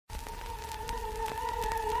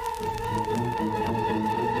You're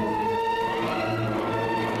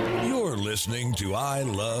listening to I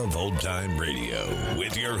Love Old Time Radio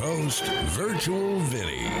with your host, Virtual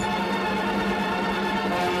Vinny.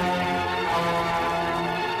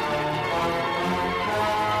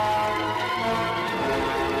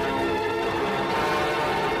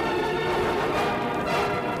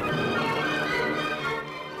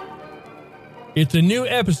 It's a new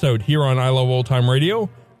episode here on I Love Old Time Radio.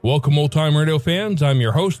 Welcome, Old Time Radio fans. I'm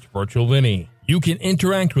your host, Virtual Vinny. You can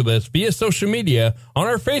interact with us via social media on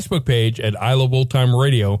our Facebook page at I Love Old Time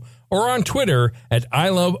Radio or on Twitter at I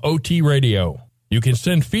Love OT Radio. You can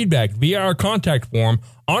send feedback via our contact form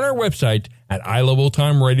on our website at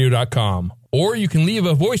iloveoldtimeradio.com, or you can leave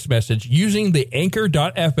a voice message using the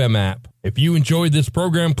Anchor.fm app. If you enjoyed this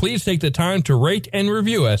program, please take the time to rate and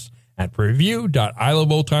review us at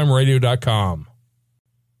review.iloveoldtimeradio.com.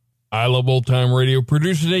 I Love Old Time Radio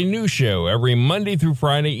produces a new show every Monday through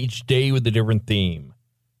Friday, each day with a different theme.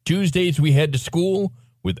 Tuesdays, we head to school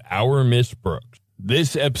with Our Miss Brooks.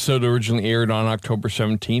 This episode originally aired on October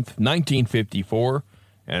 17th, 1954,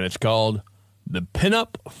 and it's called The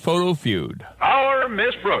Pinup Photo Feud. Our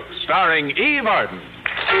Miss Brooks, starring Eve Arden.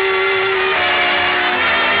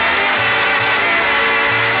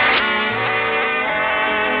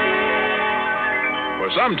 For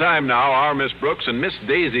some time now, our Miss Brooks and Miss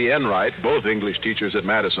Daisy Enright, both English teachers at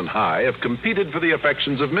Madison High, have competed for the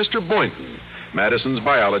affections of Mr. Boynton, Madison's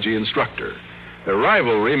biology instructor. Their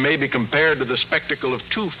rivalry may be compared to the spectacle of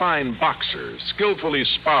two fine boxers skillfully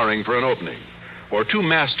sparring for an opening, or two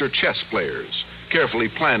master chess players carefully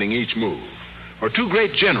planning each move, or two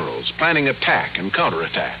great generals planning attack and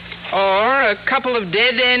counterattack. Or a couple of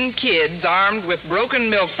dead-end kids armed with broken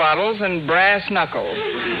milk bottles and brass knuckles.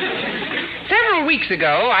 Several weeks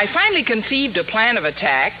ago, I finally conceived a plan of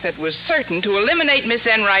attack that was certain to eliminate Miss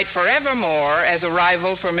Enright forevermore as a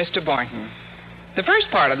rival for Mr. Boynton. The first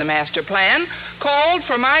part of the master plan called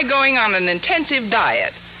for my going on an intensive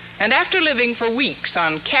diet, and after living for weeks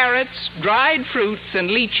on carrots, dried fruits, and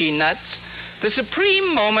lychee nuts, the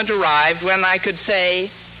supreme moment arrived when I could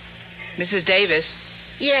say, Mrs. Davis.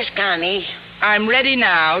 Yes, Connie? I'm ready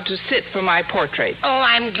now to sit for my portrait. Oh,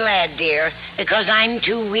 I'm glad, dear, because I'm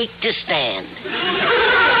too weak to stand.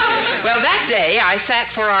 Well, that day I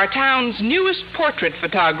sat for our town's newest portrait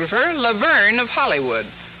photographer, Laverne of Hollywood,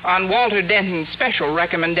 on Walter Denton's special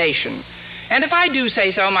recommendation. And if I do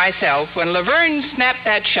say so myself, when Laverne snapped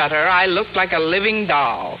that shutter, I looked like a living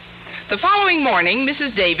doll. The following morning,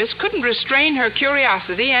 Mrs. Davis couldn't restrain her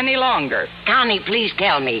curiosity any longer. Connie, please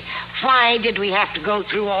tell me, why did we have to go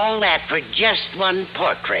through all that for just one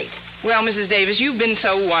portrait? Well, Mrs. Davis, you've been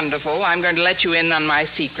so wonderful, I'm going to let you in on my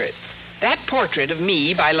secret. That portrait of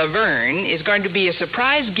me by Laverne is going to be a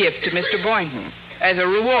surprise gift to Mr. Boynton, as a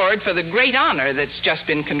reward for the great honor that's just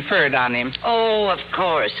been conferred on him. Oh, of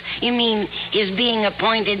course. You mean his being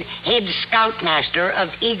appointed head scoutmaster of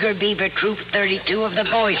Eager Beaver Troop 32 of the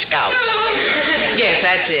Boy Scouts. Yes,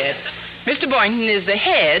 that's it. Mr. Boynton is the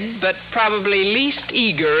head, but probably least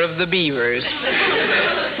eager of the beavers.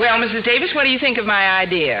 Well, Mrs. Davis, what do you think of my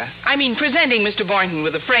idea? I mean, presenting Mr. Boynton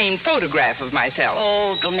with a framed photograph of myself.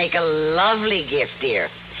 Oh, it'll make a lovely gift,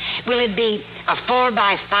 dear. Will it be a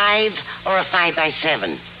 4x5 or a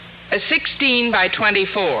 5x7? A 16 by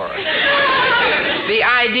 24. The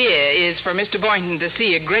idea is for Mr. Boynton to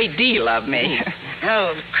see a great deal of me. Oh,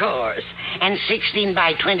 of course. And 16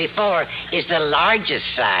 by 24 is the largest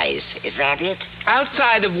size. Is that it?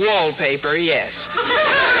 Outside of wallpaper, yes.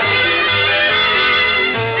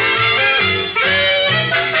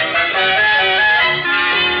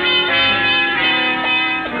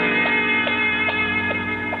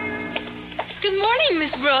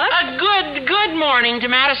 Miss Brooks. Good morning to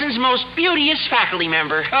Madison's most beauteous faculty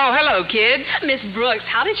member. Oh, hello, kids. Miss Brooks,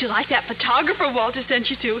 how did you like that photographer Walter sent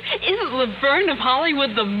you to? Isn't Laverne of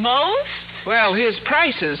Hollywood the most? Well, his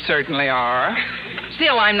prices certainly are.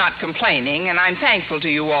 Still, I'm not complaining, and I'm thankful to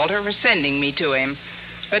you, Walter, for sending me to him.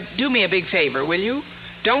 But do me a big favor, will you?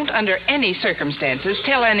 Don't, under any circumstances,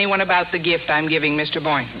 tell anyone about the gift I'm giving Mr.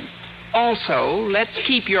 Boynton. Also, let's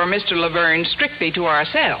keep your Mr. Laverne strictly to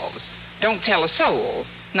ourselves. Don't tell a soul,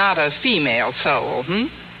 not a female soul, Oh,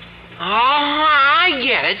 I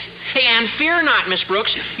get it. And fear not, Miss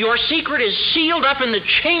Brooks. Your secret is sealed up in the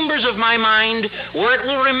chambers of my mind, where it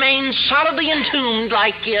will remain solidly entombed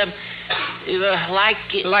like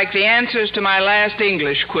the answers to my last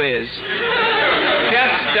English quiz.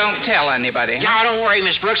 Just don't tell anybody. No, don't worry,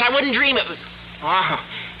 Miss Brooks. I wouldn't dream of... Oh,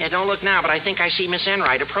 yeah, don't look now, but I think I see Miss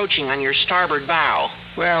Enright approaching on your starboard bow.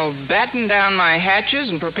 Well, batten down my hatches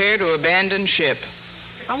and prepare to abandon ship.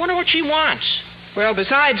 I wonder what she wants. Well,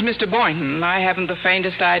 besides Mr. Boynton, I haven't the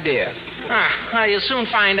faintest idea. Well, you'll soon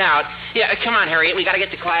find out. Yeah, come on, Harriet. We got to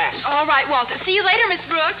get to class. All right, Walter. See you later, Miss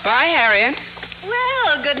Brooks. Bye, Harriet.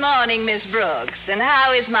 Well, good morning, Miss Brooks. And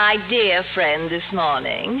how is my dear friend this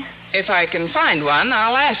morning? If I can find one,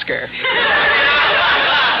 I'll ask her.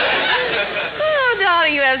 Oh,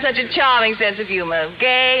 darling, you have such a charming sense of humor.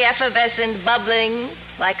 Gay, effervescent, bubbling,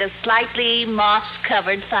 like a slightly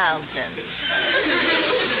moss-covered fountain.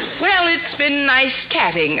 Well, it's been nice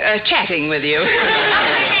chatting with you.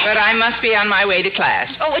 But I must be on my way to class.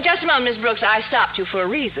 Oh, just a moment, Miss Brooks. I stopped you for a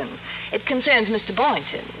reason. It concerns Mr.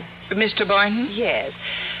 Boynton. Mr. Boynton? Yes.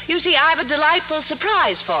 You see, I have a delightful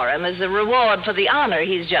surprise for him as a reward for the honor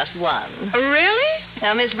he's just won. Really?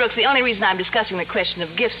 Now, Miss Brooks, the only reason I'm discussing the question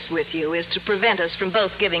of gifts with you is to prevent us from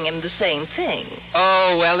both giving him the same thing.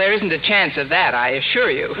 Oh, well, there isn't a chance of that, I assure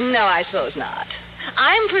you. No, I suppose not.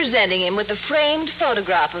 I'm presenting him with a framed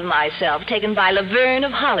photograph of myself taken by Laverne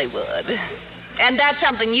of Hollywood. And that's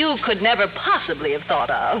something you could never possibly have thought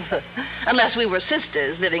of, unless we were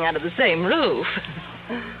sisters living under the same roof.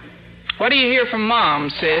 What do you hear from Mom,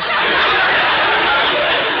 sis?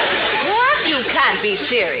 What? You can't be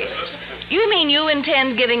serious. You mean you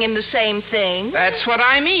intend giving him the same thing? That's what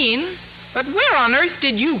I mean. But where on earth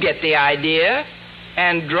did you get the idea?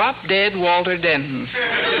 And drop dead Walter Denton.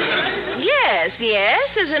 Yes.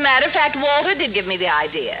 As a matter of fact, Walter did give me the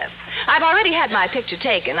idea. I've already had my picture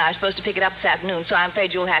taken. I was supposed to pick it up this afternoon, so I'm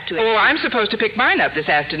afraid you'll have to... Oh, I'm supposed to pick mine up this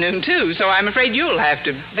afternoon, too, so I'm afraid you'll have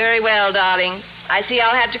to... Very well, darling. I see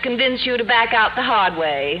I'll have to convince you to back out the hard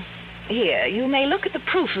way. Here, you may look at the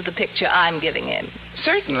proof of the picture I'm giving him.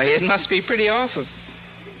 Certainly. It must be pretty awful.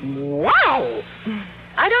 Wow!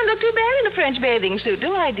 I don't look too bad in a French bathing suit,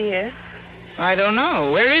 do I, dear? I don't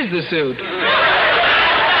know. Where is the suit?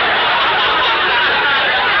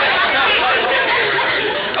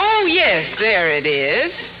 Oh, yes, there it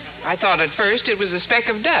is. I thought at first it was a speck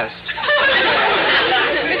of dust.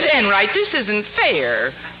 Miss Enright, this isn't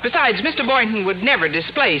fair. Besides, Mr. Boynton would never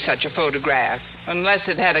display such a photograph unless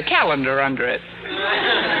it had a calendar under it.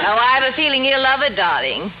 Oh, I have a feeling he'll love it,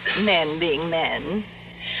 darling. Men being men.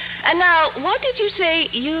 And now, what did you say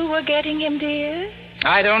you were getting him, dear?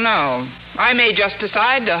 I don't know. I may just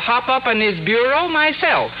decide to hop up on his bureau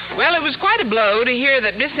myself. Well, it was quite a blow to hear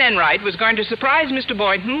that Miss Enright was going to surprise Mr.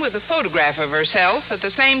 Boynton with a photograph of herself at the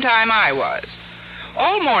same time I was.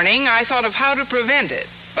 All morning, I thought of how to prevent it,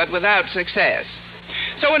 but without success.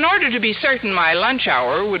 So in order to be certain my lunch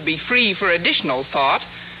hour would be free for additional thought,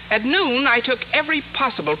 at noon I took every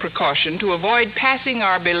possible precaution to avoid passing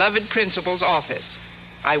our beloved principal's office.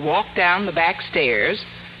 I walked down the back stairs,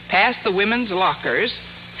 past the women's lockers,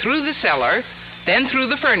 through the cellar, then through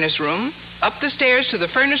the furnace room, up the stairs to the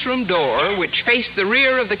furnace room door, which faced the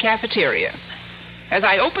rear of the cafeteria. As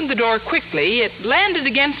I opened the door quickly, it landed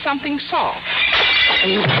against something soft.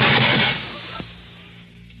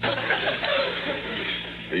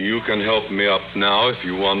 You can help me up now if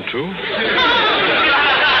you want to.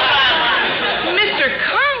 Mr.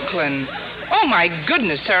 Conklin! Oh, my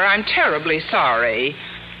goodness, sir, I'm terribly sorry.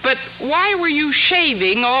 But why were you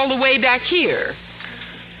shaving all the way back here?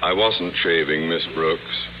 I wasn't shaving, Miss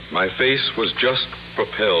Brooks. My face was just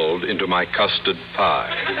propelled into my custard pie.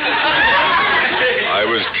 I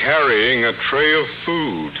was carrying a tray of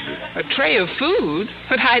food. A tray of food?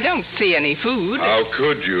 But I don't see any food. How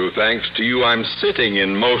could you? Thanks to you, I'm sitting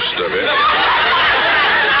in most of it.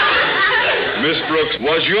 Miss Brooks,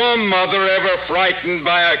 was your mother ever frightened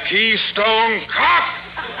by a Keystone Cop?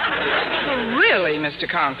 Really, Mr.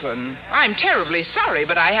 Conklin? I'm terribly sorry,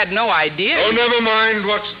 but I had no idea. Oh, never mind.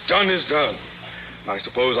 What's done is done. I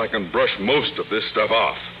suppose I can brush most of this stuff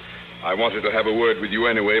off. I wanted to have a word with you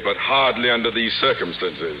anyway, but hardly under these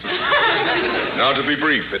circumstances. Now, to be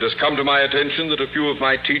brief, it has come to my attention that a few of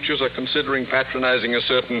my teachers are considering patronizing a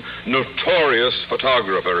certain notorious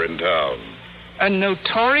photographer in town. A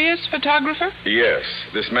notorious photographer? Yes.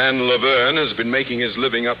 This man Laverne has been making his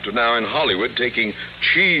living up to now in Hollywood, taking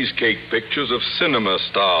cheesecake pictures of cinema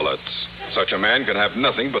starlets. Such a man can have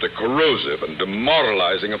nothing but a corrosive and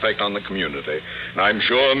demoralizing effect on the community. And I'm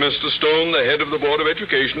sure Mr. Stone, the head of the Board of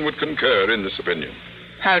Education, would concur in this opinion.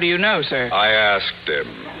 How do you know, sir? I asked him.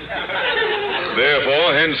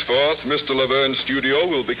 Therefore, henceforth, Mr. Laverne's studio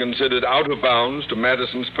will be considered out of bounds to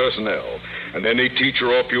Madison's personnel, and any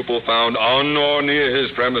teacher or pupil found on or near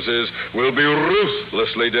his premises will be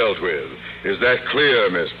ruthlessly dealt with. Is that clear,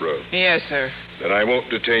 Miss Brooks? Yes, sir. Then I won't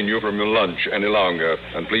detain you from your lunch any longer,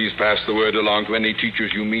 and please pass the word along to any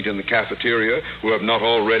teachers you meet in the cafeteria who have not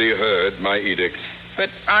already heard my edict. But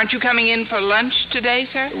aren't you coming in for lunch today,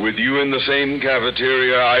 sir? With you in the same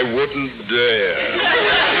cafeteria, I wouldn't dare.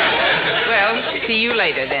 Well, I'll see you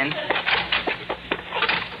later, then.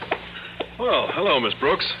 Well, hello, Miss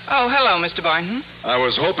Brooks. Oh, hello, Mr. Boynton. I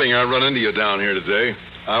was hoping I'd run into you down here today.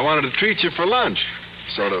 I wanted to treat you for lunch.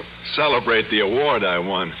 Sort of celebrate the award I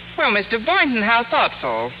won. Well, Mr. Boynton, how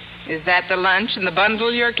thoughtful. Is that the lunch in the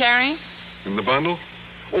bundle you're carrying? In the bundle?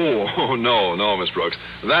 Oh, no, Miss Brooks.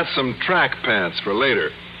 That's some track pants for later.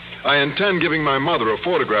 I intend giving my mother a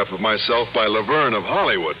photograph of myself by Laverne of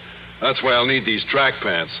Hollywood. That's why I'll need these track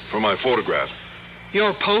pants for my photograph.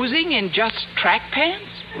 You're posing in just track pants?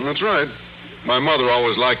 That's right. My mother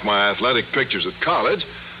always liked my athletic pictures at college,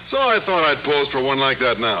 so I thought I'd pose for one like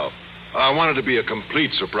that now. I wanted to be a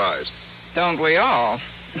complete surprise. Don't we all?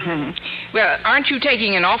 Well, aren't you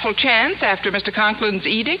taking an awful chance after Mr. Conklin's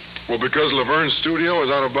edict? Well, because Laverne's studio is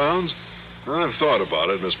out of bounds? I've thought about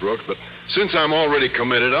it, Miss Brooks, but since I'm already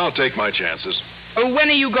committed, I'll take my chances. Oh, when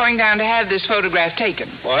are you going down to have this photograph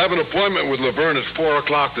taken? Well, I have an appointment with Laverne at 4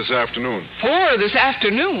 o'clock this afternoon. 4 this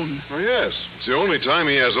afternoon? Oh, yes. It's the only time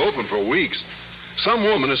he has open for weeks. Some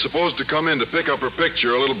woman is supposed to come in to pick up her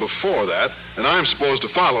picture a little before that, and I'm supposed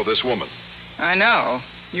to follow this woman. I know.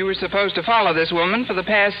 You were supposed to follow this woman for the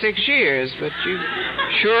past 6 years, but you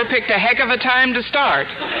sure picked a heck of a time to start.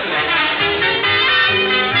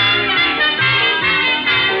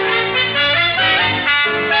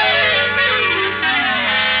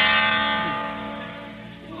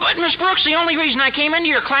 But, Miss Brooks, the only reason I came into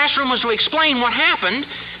your classroom was to explain what happened.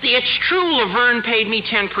 It's true Laverne paid me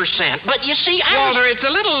 10%, but you see, Walter, it's a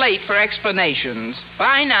little late for explanations.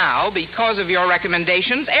 By now, because of your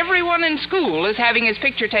recommendations, everyone in school is having his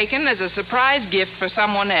picture taken as a surprise gift for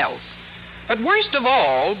someone else. But worst of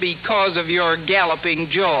all, because of your galloping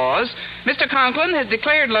jaws, Mr. Conklin has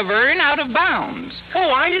declared Laverne out of bounds. Oh,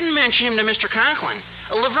 I didn't mention him to Mr. Conklin.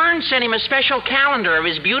 Laverne sent him a special calendar of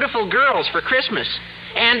his beautiful girls for Christmas.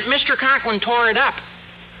 And Mr. Conklin tore it up.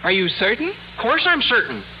 Are you certain? Of course I'm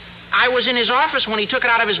certain. I was in his office when he took it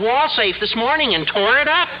out of his wall safe this morning and tore it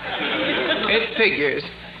up. It figures.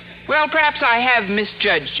 Well, perhaps I have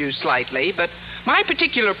misjudged you slightly, but my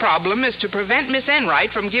particular problem is to prevent Miss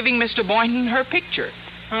Enright from giving Mr. Boynton her picture.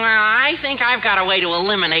 Well, I think I've got a way to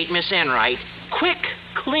eliminate Miss Enright. Quick,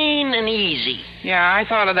 clean, and easy. Yeah, I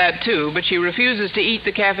thought of that too, but she refuses to eat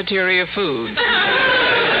the cafeteria food.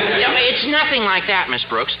 It's nothing like that, Miss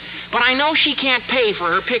Brooks. But I know she can't pay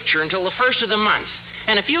for her picture until the first of the month.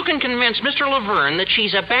 And if you can convince Mr. Laverne that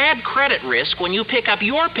she's a bad credit risk when you pick up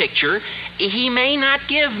your picture, he may not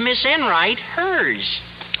give Miss Enright hers.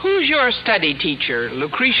 Who's your study teacher,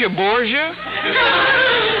 Lucretia Borgia?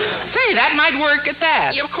 Say, that might work at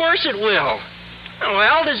that. Yeah, of course it will.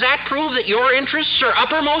 Well, does that prove that your interests are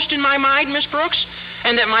uppermost in my mind, Miss Brooks?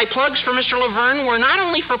 And that my plugs for Mr. Laverne were not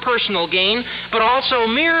only for personal gain, but also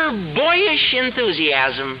mere boyish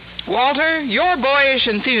enthusiasm? Walter, your boyish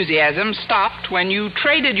enthusiasm stopped when you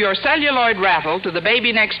traded your celluloid rattle to the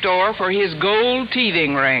baby next door for his gold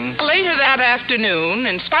teething ring. Later that afternoon,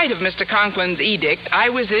 in spite of Mr. Conklin's edict, I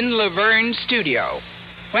was in Laverne's studio.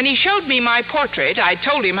 When he showed me my portrait, I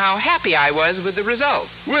told him how happy I was with the result.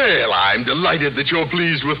 Well, I'm delighted that you're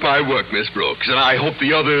pleased with my work, Miss Brooks, and I hope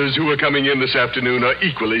the others who are coming in this afternoon are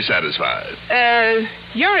equally satisfied.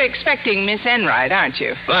 You're expecting Miss Enright, aren't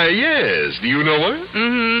you? Why, yes. Do you know her?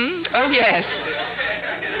 Mm-hmm. Oh, yes.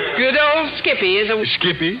 Good old Skippy is a...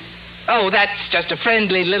 Skippy? Oh, that's just a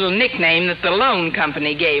friendly little nickname that the loan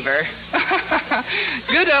company gave her.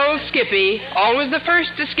 Good old Skippy, always the first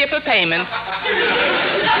to skip a payment.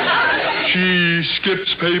 She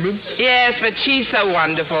skips payments? Yes, but she's so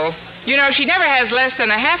wonderful. You know, she never has less than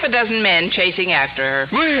a half a dozen men chasing after her.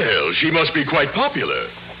 Well, she must be quite popular.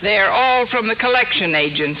 They're all from the collection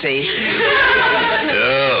agency.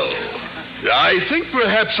 Oh. I think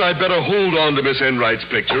perhaps I'd better hold on to Miss Enright's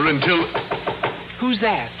picture until... Who's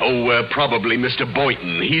that? Oh, probably Mr.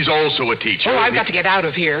 Boynton. He's also a teacher. Oh, I've got to get out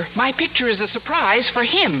of here. My picture is a surprise for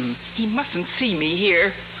him. He mustn't see me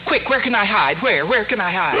here. Quick, where can I hide? Where can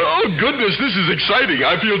I hide? Oh, goodness, this is exciting.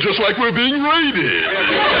 I feel just like we're being raided.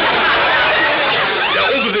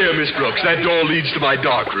 Now, over there, Miss Brooks. That door leads to my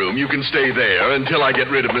dark room. You can stay there until I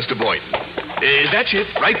get rid of Mr. Boynton. That's it,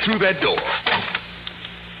 right through that door.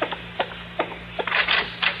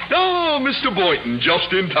 Oh, Mr. Boynton,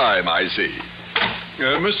 just in time, I see.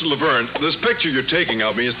 Mr. Laverne, this picture you're taking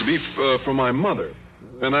of me is to be for my mother.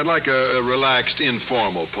 And I'd like a relaxed,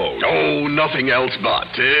 informal pose. Oh, nothing else but.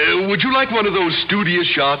 Would you like one of those studious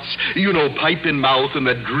shots? You know, pipe in mouth and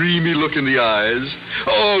that dreamy look in the eyes?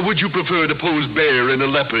 Or would you prefer to pose bare in a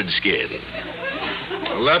leopard skin?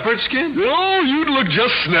 A leopard skin? Oh, you'd look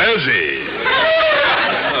just snazzy.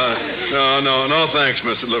 No, thanks,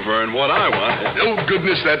 Mr. Laverne. What I want... Oh,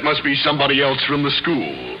 goodness, that must be somebody else from the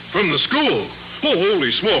school. From the school? Oh,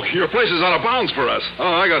 holy smoke. Your place is out of bounds for us.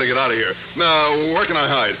 Oh, I got to get out of here. Now, where can I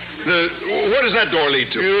hide? Where does that door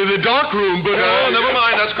lead to? The dark room, but... Oh, never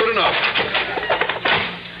mind. That's good enough.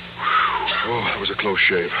 Oh, that was a close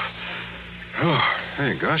shave. Oh,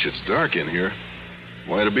 hey, gosh, it's dark in here.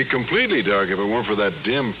 Why, it'd be completely dark if it weren't for that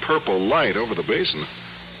dim purple light over the basin.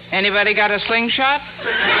 Anybody got a slingshot?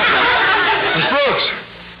 Miss Brooks!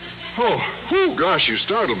 Oh, gosh, you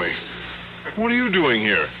startled me. What are you doing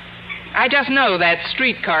here? I just know that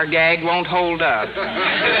streetcar gag won't hold up.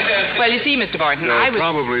 Well, you see, Mr. Boynton,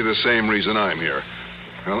 Probably the same reason I'm here.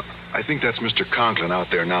 Well, I think that's Mr. Conklin out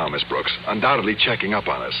there now, Miss Brooks, undoubtedly checking up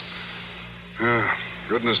on us.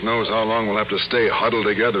 Goodness knows how long we'll have to stay huddled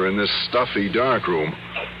together in this stuffy dark room.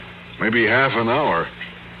 Maybe half an hour.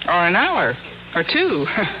 Or an hour. Or 2.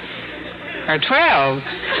 Or 12.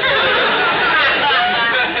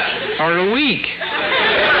 Or a week.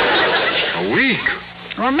 A week?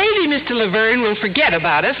 Or maybe Mr. Laverne will forget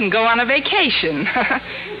about us and go on a vacation.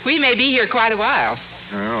 We may be here quite a while.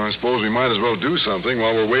 Well, I suppose we might as well do something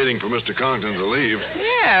while we're waiting for Mr. Conklin to leave.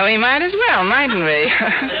 Yeah, we might as well, mightn't we?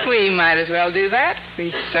 We might as well do that.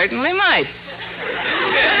 We certainly might.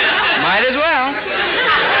 Might as well.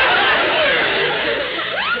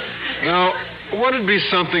 Now, what'd be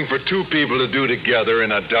something for 2 people to do together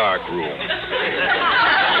in a dark room?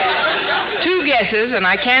 2 guesses, and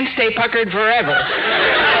I can't stay puckered forever.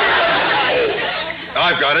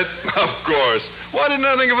 I've got it. Of course. Why didn't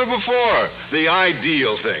I think of it before? The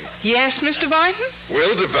ideal thing. Yes, Mr. Boynton?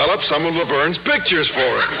 We'll develop some of Laverne's pictures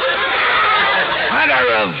for him. What a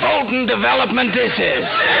revolting development this is.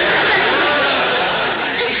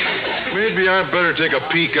 Maybe I'd better take a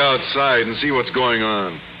peek outside and see what's going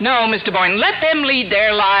on. No, Mr. Boynton. Let them lead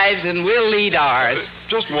their lives and we'll lead ours.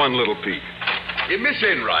 Just one little peek. Miss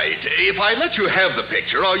Enright, if I let you have the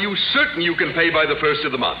picture, are you certain you can pay by the 1st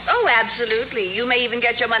of the month? Oh, absolutely. You may even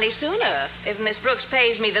get your money sooner if Miss Brooks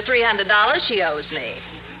pays me the $300 she owes me.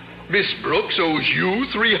 Miss Brooks owes you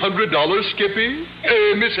 $300, Skippy?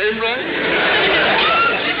 Miss Enright?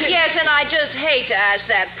 Yes, and I just hate to ask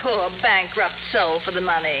that poor bankrupt soul for the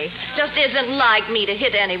money. Just isn't like me to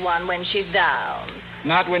hit anyone when she's down.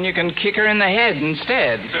 Not when you can kick her in the head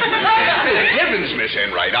instead. Heavens, Miss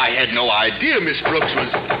Enright, I had no idea Miss Brooks was...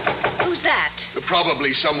 Who's that? Probably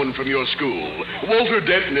someone from your school. Walter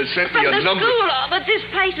Denton has sent me a number... From the school? Oh, but this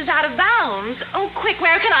place is out of bounds. Oh, quick,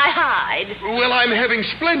 where can I hide? Well, I'm having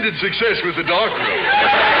splendid success with the dark room.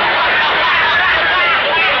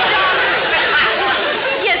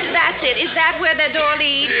 Yes, that's it. Is that where the door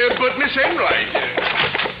leads? But Miss Enright...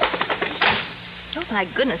 Oh, my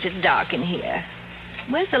goodness, it's dark in here.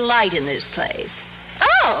 Where's the light in this place?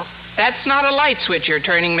 Oh! That's not a light switch you're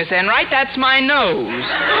turning, Miss Enright. That's my nose.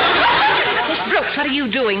 Miss Brooks, what are you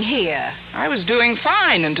doing here? I was doing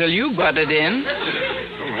fine until you butted in.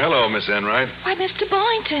 Oh, hello, Miss Enright. Why, Mr.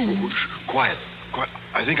 Boynton. Quiet.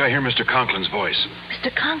 I think I hear Mr. Conklin's voice.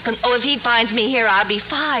 Mr. Conklin? Oh, if he finds me here, I'll be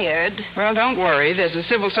fired. Well, don't worry. There's a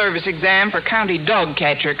civil service exam for county dog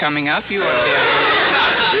catcher coming up. You ought to be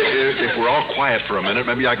able... If we're all quiet for a minute,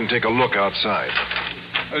 maybe I can take a look outside.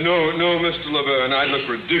 No, Mr. Laverne. I'd look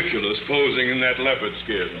ridiculous posing in that leopard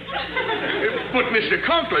skin. But, Mr.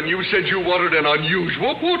 Conklin, you said you wanted an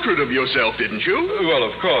unusual portrait of yourself, didn't you? Well,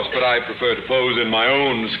 of course, but I prefer to pose in my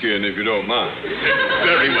own skin, if you don't mind.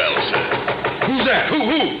 Very well, sir. Who's that? Who?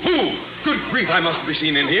 Good grief, I mustn't be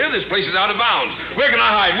seen in here. This place is out of bounds. Where can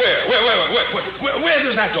I hide? Where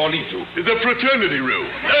does that door lead to? The fraternity room.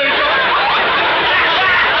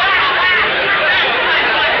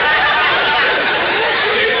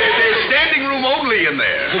 Only in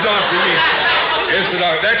there. The dark room. Yes, the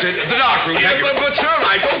dark. That's it. The dark room. Yeah, but, sir,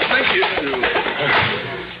 I don't think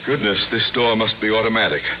it... Goodness, this door must be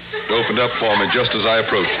automatic. It opened up for me just as I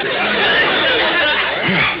approached it.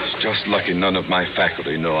 It's just lucky none of my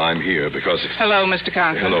faculty know I'm here because... Hello, Mr.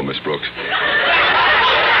 Conklin. Hello, Miss Brooks.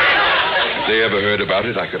 If they ever heard about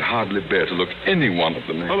it, I could hardly bear to look any one of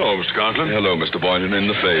them. Hello, Mr. Conklin. Hello, Mr. Boynton, in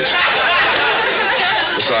the face.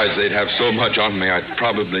 Besides, they'd have so much on me, I'd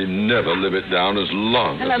probably never live it down as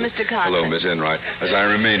long Hello, as... Mr. Conklin. Hello, Miss Enright. As I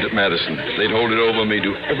remained at Madison, they'd hold it over me,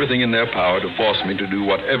 do everything in their power to force me to do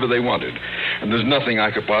whatever they wanted. And there's nothing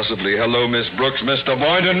I could possibly... Hello, Miss Brooks, Mr.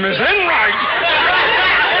 Boynton, Miss Enright!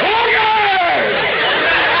 Oh, yes!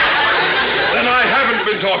 Then I haven't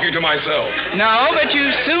been talking to myself. No, but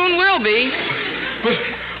you soon will be. But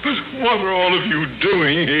what are all of you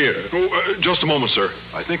doing here? Oh, just a moment, sir.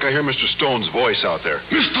 I think I hear Mr. Stone's voice out there.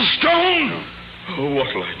 Mr. Stone? Oh,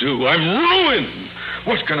 what'll I do? I'm ruined.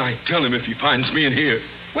 What can I tell him if he finds me in here?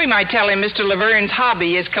 We might tell him Mr. Laverne's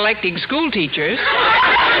hobby is collecting school teachers.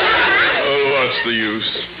 Oh, what what's the use?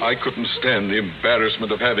 I couldn't stand the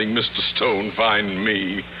embarrassment of having Mr. Stone find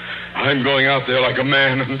me. I'm going out there like a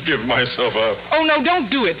man and give myself up. Oh, no, don't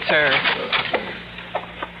do it, sir.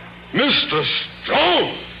 Mr.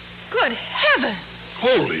 Stone! Good heaven!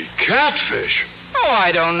 Holy catfish! Oh,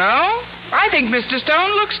 I don't know. I think Mr.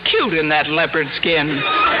 Stone looks cute in that leopard skin.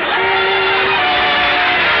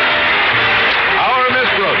 Our Miss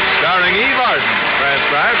Brooks, starring Eve Arden,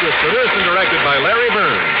 transcribed, was produced and directed by Larry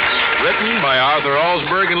Burns. Written by Arthur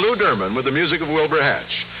Alsberg and Lou Derman with the music of Wilbur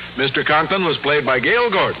Hatch. Mr. Conklin was played by Gail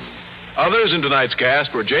Gordon. Others in tonight's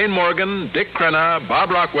cast were Jane Morgan, Dick Crenna, Bob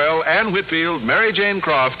Rockwell, Ann Whitfield, Mary Jane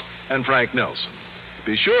Croft, and Frank Nelson.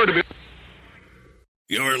 Be sure to be...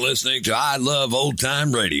 You're listening to I Love Old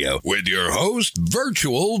Time Radio with your host,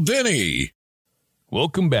 Virtual Vinny.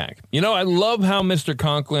 Welcome back. You know, I love how Mr.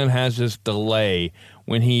 Conklin has this delay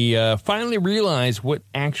when he finally realized what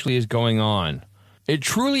actually is going on. It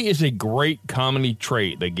truly is a great comedy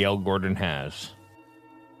trait that Gail Gordon has.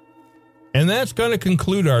 And that's going to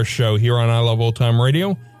conclude our show here on I Love Old Time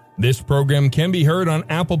Radio. This program can be heard on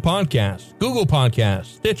Apple Podcasts, Google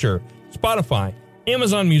Podcasts, Stitcher, Spotify,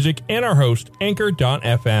 Amazon Music, and our host,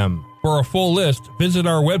 Anchor.fm. For a full list, visit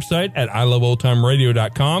our website at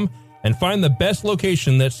iloveoldtimeradio.com and find the best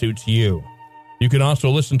location that suits you. You can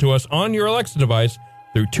also listen to us on your Alexa device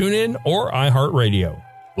through TuneIn or iHeartRadio.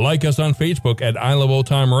 Like us on Facebook at I Love Old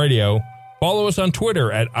Time Radio. Follow us on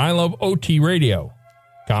Twitter at I Love OT Radio.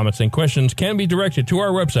 Comments and questions can be directed to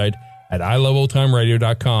our website at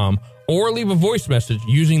iloveoldtimeradio.com or leave a voice message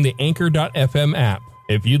using the Anchor.fm app.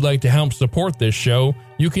 If you'd like to help support this show,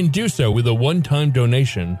 you can do so with a one-time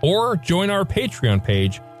donation or join our Patreon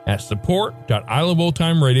page at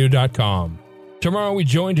support.iloveoldtimeradio.com. Tomorrow we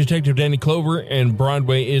join Detective Danny Clover and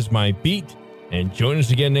Broadway is My Beat, and join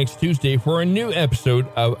us again next Tuesday for a new episode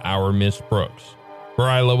of Our Miss Brooks. For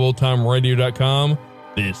iloveoldtimeradio.com,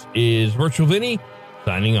 this is Virtual Vinny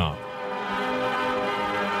signing off.